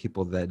way for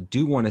people that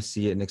do want to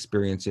see it and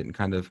experience it and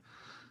kind of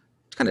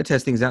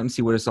test things out and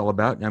see what it's all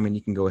about, I mean,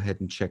 you can go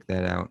ahead and check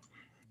that out.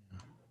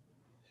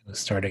 It was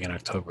starting in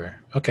October.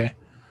 Okay.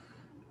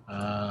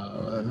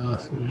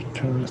 Yeah.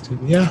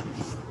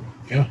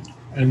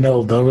 And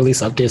they'll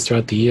release updates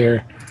throughout the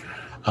year.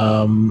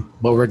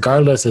 But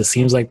regardless, it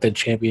seems like the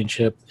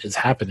championship is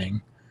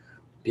happening.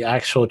 The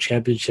actual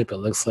championship, it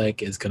looks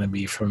like, is going to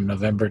be from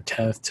November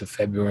 10th to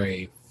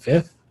February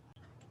 5th.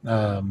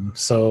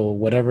 So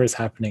whatever is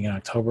happening in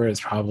October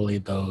is probably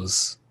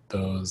those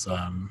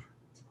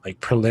like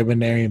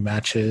preliminary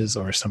matches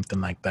or something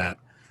like that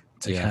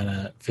to kind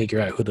of figure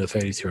out who the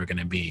 32 are going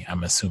to be,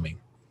 I'm assuming.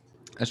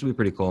 That should be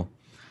pretty cool.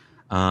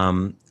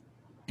 And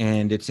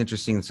it's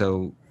interesting.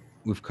 So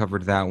we've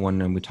covered that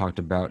one, and we talked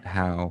about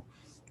how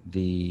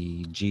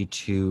the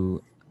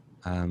G2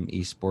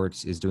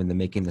 Esports is doing the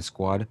Making the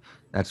Squad.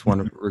 That's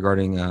one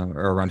regarding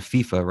or around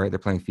FIFA, right? They're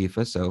playing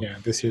FIFA. So yeah,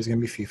 this year's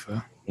going to be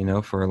FIFA. You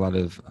know, for a lot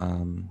of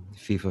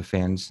FIFA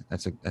fans,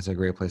 that's a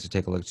great place to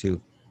take a look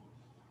too.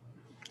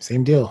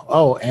 Same deal.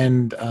 Oh,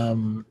 and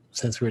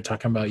since we were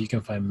talking about, you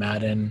can find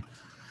Madden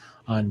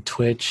on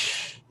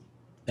Twitch,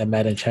 and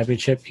Madden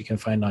Championship, you can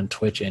find on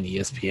Twitch and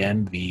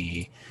ESPN.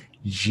 The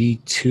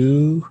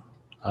G2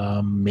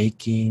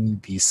 Making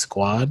the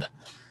Squad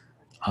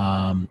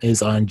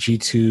is on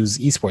G2's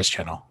Esports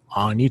channel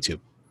on YouTube.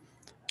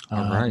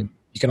 All right.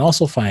 You can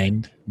also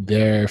find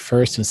their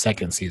first and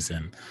second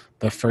season.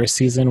 The first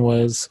season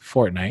was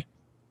Fortnite.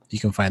 You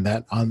can find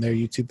that on their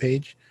YouTube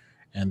page.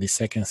 And the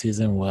second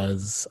season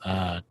was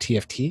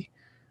TFT.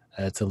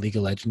 It's a League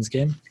of Legends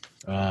game.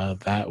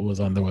 That was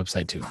on their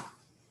website too.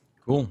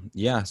 Cool.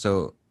 Yeah.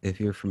 So if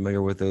you're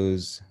familiar with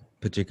those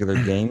particular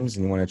games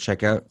and you want to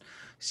check out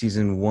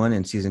season 1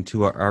 and season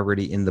 2 are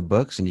already in the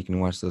books, and you can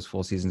watch those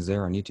full seasons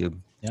there on YouTube.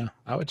 Yeah,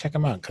 I would check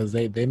them out because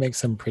they make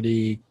some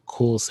pretty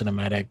cool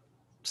cinematic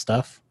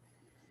stuff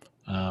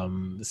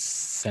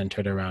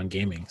centered around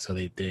gaming. So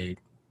they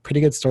pretty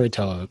good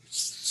storyteller,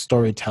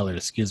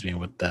 excuse me,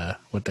 with the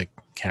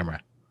camera.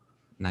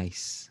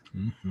 Nice.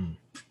 Mm-hmm.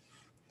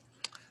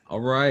 All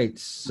right.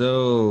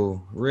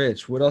 So,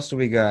 Rich, what else do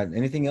we got?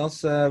 Anything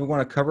else we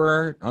want to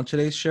cover on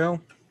today's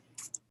show?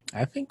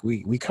 I think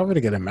we covered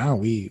a good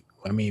amount. We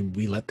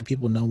let the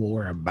people know what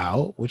we're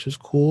about, which is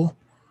cool.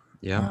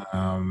 Yeah.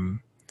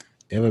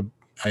 They have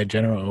a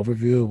general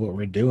overview of what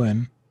we're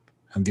doing.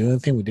 And the only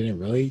thing we didn't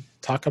really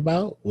talk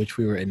about, which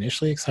we were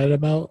initially excited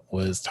about,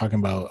 was talking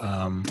about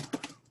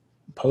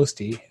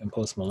Posty and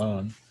Post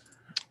Malone.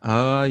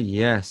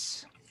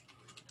 Yes.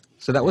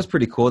 So that was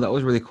pretty cool. That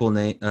was really cool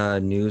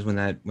news when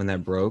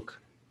that broke.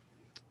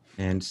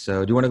 And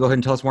so, do you want to go ahead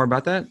and tell us more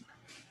about that?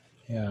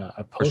 Yeah,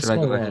 Post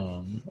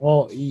Malone.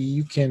 Well,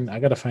 you can. I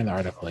gotta find the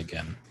article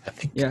again. I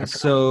think. Yeah.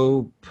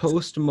 So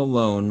Post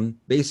Malone,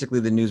 basically,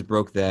 the news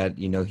broke that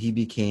he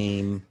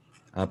became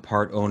a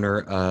part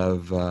owner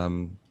of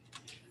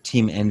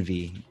Team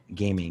Envy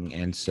Gaming,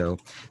 and so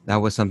that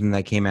was something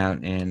that came out,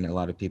 and a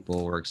lot of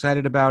people were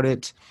excited about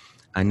it.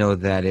 I know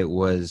that it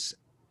was.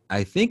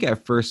 I think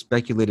at first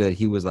speculated that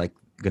he was like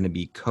going to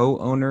be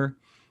co-owner,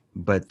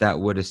 but that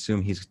would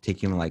assume he's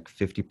taking like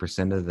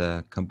 50% of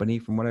the company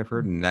from what I've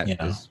heard, and that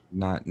is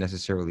not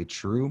necessarily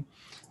true.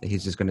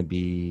 He's just going to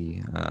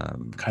be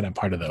kind of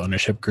part of the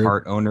ownership group.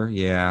 Part owner,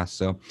 yeah.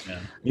 So,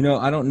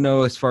 I don't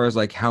know as far as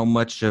like how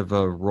much of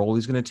a role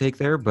he's going to take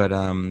there, but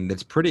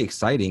it's pretty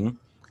exciting.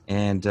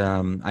 And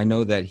I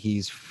know that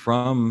he's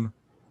from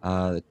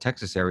the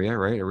Texas area,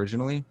 right,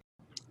 originally,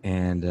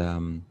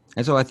 and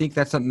so I think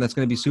that's something that's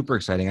going to be super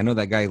exciting. I know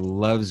that guy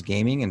loves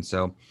gaming, and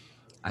so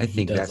I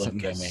think that's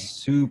something that's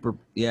super.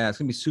 Yeah, it's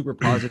going to be super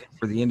positive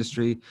for the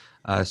industry,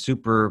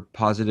 super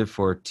positive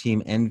for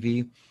Team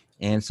Envy,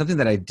 and something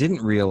that I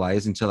didn't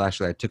realize until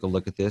actually I took a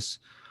look at this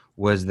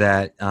was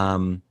that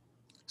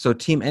so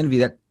Team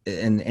Envy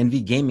and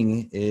Envy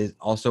Gaming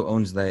also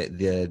owns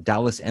the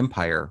Dallas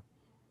Empire,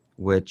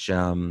 which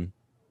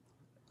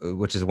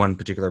is one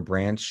particular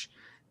branch.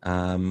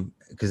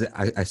 Because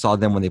I saw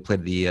them when they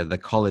played the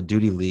Call of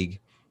Duty League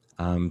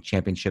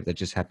championship that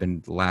just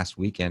happened last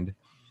weekend,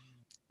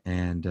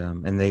 and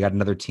they got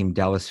another team,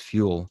 Dallas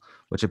Fuel,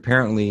 which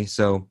apparently,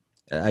 so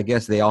I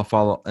guess they all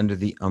fall under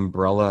the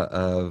umbrella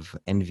of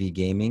Envy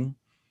Gaming.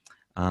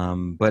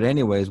 But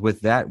anyways, with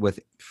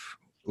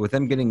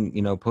them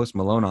getting Post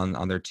Malone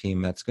on their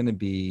team, that's going to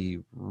be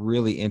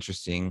really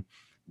interesting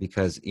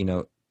because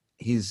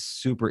he's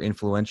super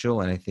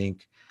influential, and I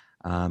think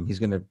he's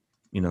going to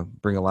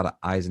bring a lot of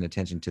eyes and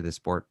attention to this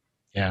sport.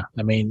 Yeah,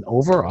 I mean,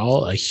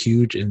 overall, a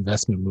huge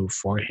investment move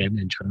for him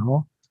in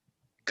general,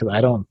 because I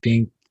don't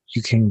think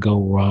you can go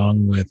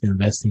wrong with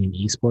investing in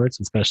esports,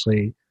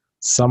 especially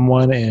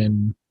someone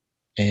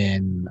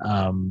in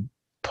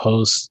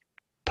Post's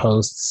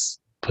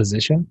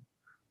position.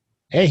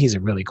 Hey, he's a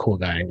really cool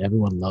guy.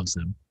 Everyone loves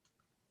him.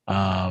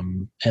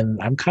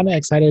 And I'm kind of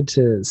excited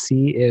to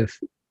see if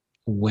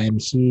when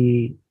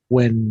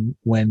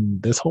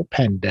this whole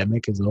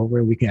pandemic is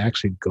over, we can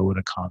actually go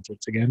to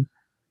concerts again.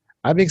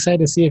 I'd be excited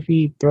to see if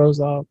he throws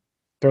on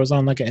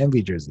like an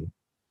Envy jersey.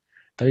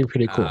 That'd be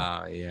pretty cool.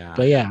 Yeah.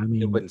 But yeah, I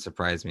mean, it wouldn't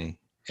surprise me.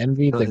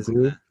 Envy, the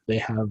group, they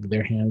have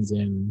their hands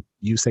in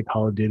USIC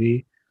Call of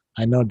Duty.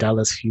 I know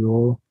Dallas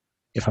Fuel,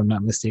 if I'm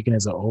not mistaken,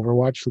 is an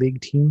Overwatch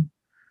League team.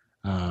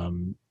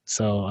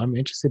 So I'm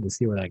interested to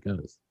see where that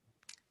goes.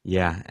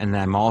 Yeah, and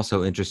I'm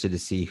also interested to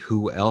see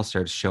who else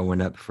starts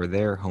showing up for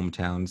their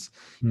hometowns.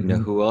 Mm-hmm.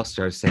 Who else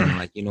starts saying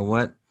like, you know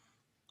what,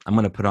 I'm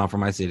going to put on for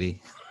my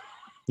city.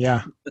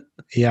 Yeah,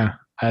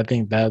 I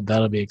think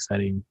that'll be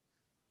exciting.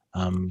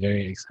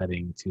 Very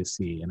exciting to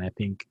see, and I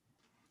think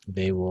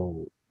they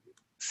will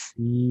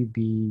see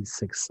the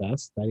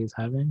success that he's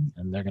having,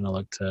 and they're going to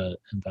look to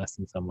invest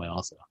in some way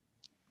also.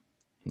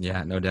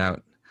 Yeah, no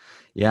doubt.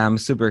 Yeah, I'm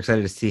super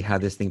excited to see how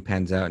this thing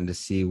pans out and to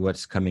see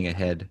what's coming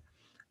ahead.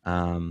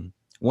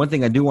 One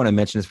thing I do want to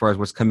mention as far as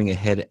what's coming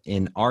ahead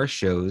in our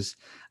shows,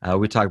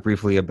 we talked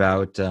briefly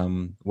about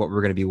what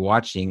we're going to be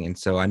watching. And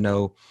so I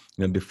know,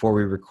 before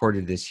we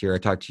recorded this here, I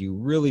talked to you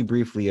really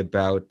briefly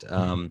about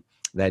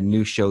that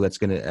new show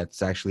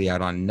that's actually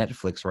out on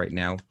Netflix right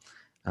now.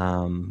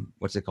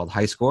 What's it called?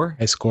 High Score?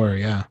 High Score,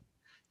 yeah.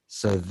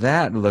 So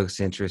that looks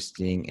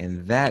interesting,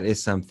 and that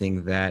is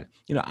something that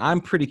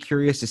I'm pretty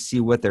curious to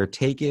see what their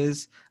take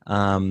is.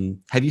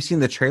 Have you seen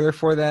the trailer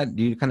for that?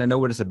 Do you kind of know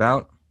what it's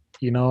about?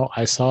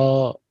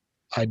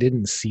 I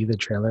didn't see the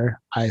trailer.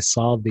 I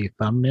saw the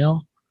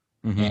thumbnail,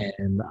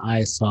 and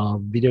I saw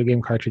video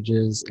game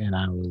cartridges, and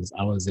I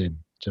was in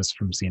just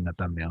from seeing the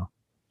thumbnail.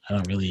 I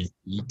don't really.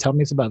 You tell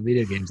me it's about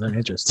video games. I'm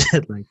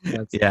interested. Like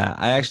that's Yeah,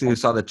 I actually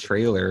saw the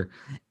trailer,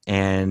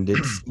 and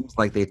it seems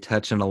like they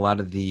touch on a lot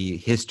of the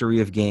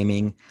history of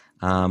gaming.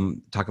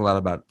 Talk a lot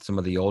about some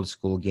of the old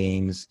school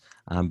games,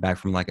 back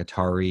from like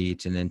Atari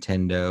to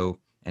Nintendo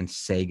and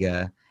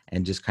Sega,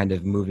 and just kind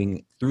of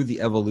moving through the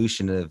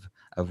evolution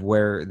of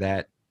where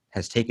that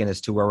has taken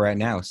us to where we're at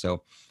now.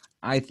 So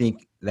I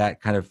think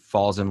that kind of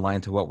falls in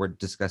line to what we're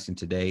discussing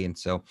today, and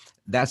so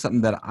that's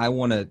something that I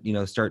want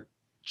to start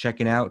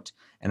checking out,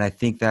 and I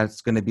think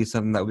that's going to be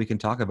something that we can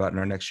talk about in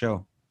our next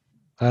show.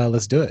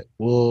 let's do it.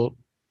 We'll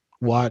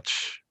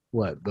watch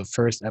the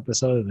first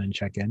episode and then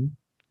check in.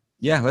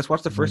 Yeah, let's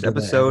watch the We'll first do that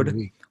every episode.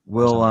 week or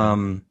We'll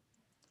something.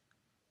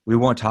 we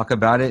won't talk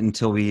about it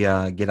until we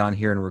get on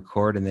here and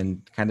record, and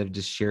then kind of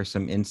just share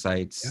some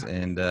insights Yeah.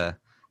 and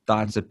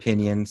thoughts,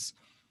 opinions,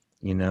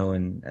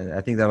 and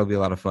I think that'll be a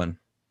lot of fun.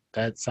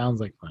 That sounds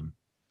like fun.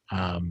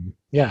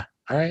 Yeah.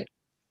 All right.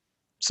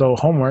 So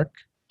homework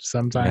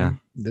sometime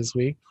this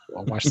week.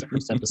 I'll watch the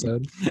first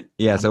episode.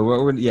 Yeah, so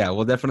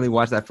we'll definitely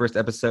watch that first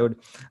episode.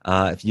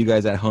 If you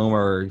guys at home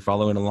are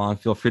following along,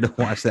 feel free to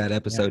watch that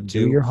episode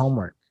too. Do your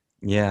homework.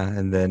 Yeah,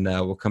 and then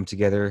we'll come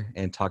together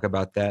and talk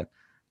about that.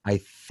 I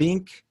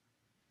think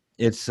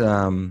it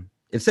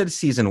said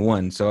season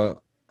 1,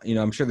 so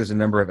I'm sure there's a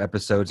number of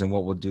episodes, and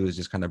what we'll do is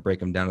just kind of break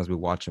them down as we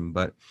watch them.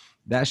 But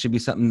that should be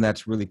something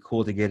that's really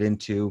cool to get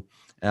into.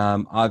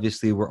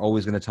 Obviously, we're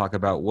always going to talk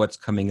about what's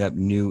coming up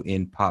new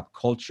in pop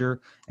culture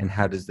and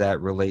how does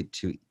that relate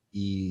to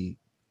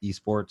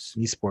esports.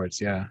 Esports,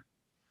 yeah.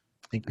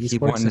 I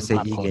keep wanting to say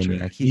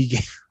e-gaming.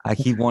 I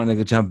keep wanting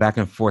to jump back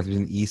and forth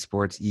between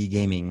esports,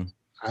 e-gaming.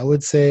 I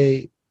would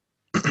say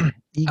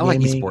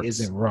e-gaming like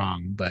isn't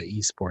wrong, but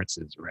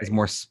esports is right. It's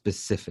more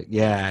specific.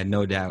 Yeah,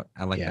 no doubt.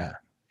 I like that.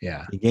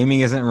 Yeah.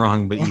 E-gaming isn't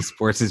wrong, but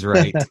esports is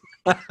right.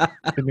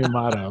 The new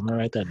motto. I'm gonna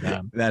write that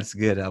down. That's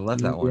good. I love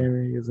that one.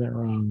 E-gaming isn't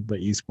wrong, but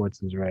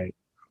esports is right.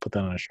 Put that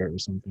on a shirt or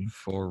something.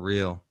 For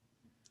real.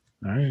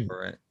 All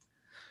right.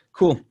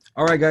 Cool.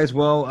 All right, guys.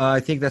 Well, I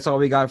think that's all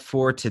we got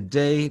for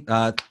today.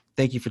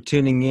 Thank you for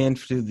tuning in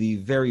to the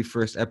very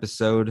first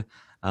episode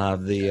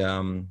of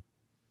the.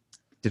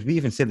 Did we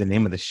even say the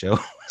name of the show?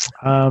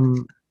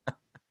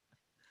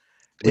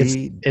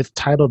 It's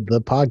titled The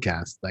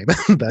Podcast. Like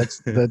that's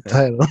the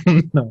title.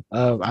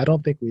 No, I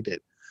don't think we did.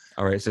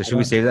 All right. So should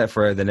we save that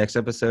for the next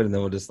episode and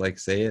then we'll just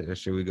say it, or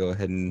should we go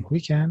ahead and? We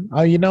can.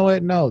 Oh, you know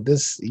what? No,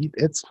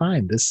 it's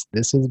fine. This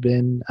has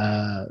been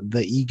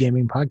the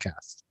e-gaming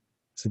podcast.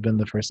 This has been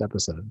the first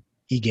episode.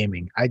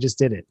 E-gaming. I just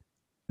did it.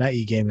 Not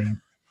e-gaming.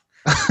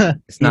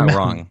 It's not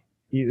wrong.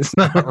 It's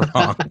not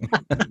wrong.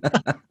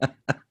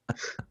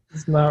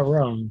 It's not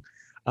wrong.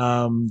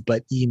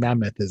 But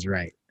Emammoth is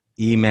right.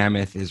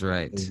 Emammoth is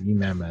right.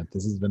 Emammoth.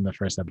 This has been the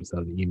first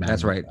episode of the Emammoth.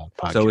 That's right.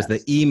 Podcast. So it's the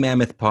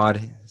Emammoth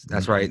Pod.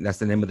 That's right. That's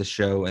the name of the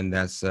show, and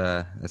that's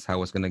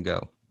how it's gonna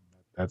go.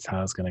 That's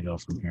how it's gonna go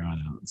from here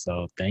on out.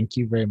 So thank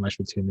you very much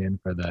for tuning in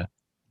for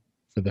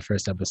the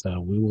first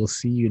episode. We will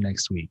see you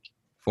next week.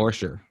 For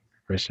sure.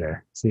 For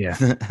sure. See ya.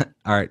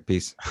 All right.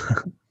 Peace.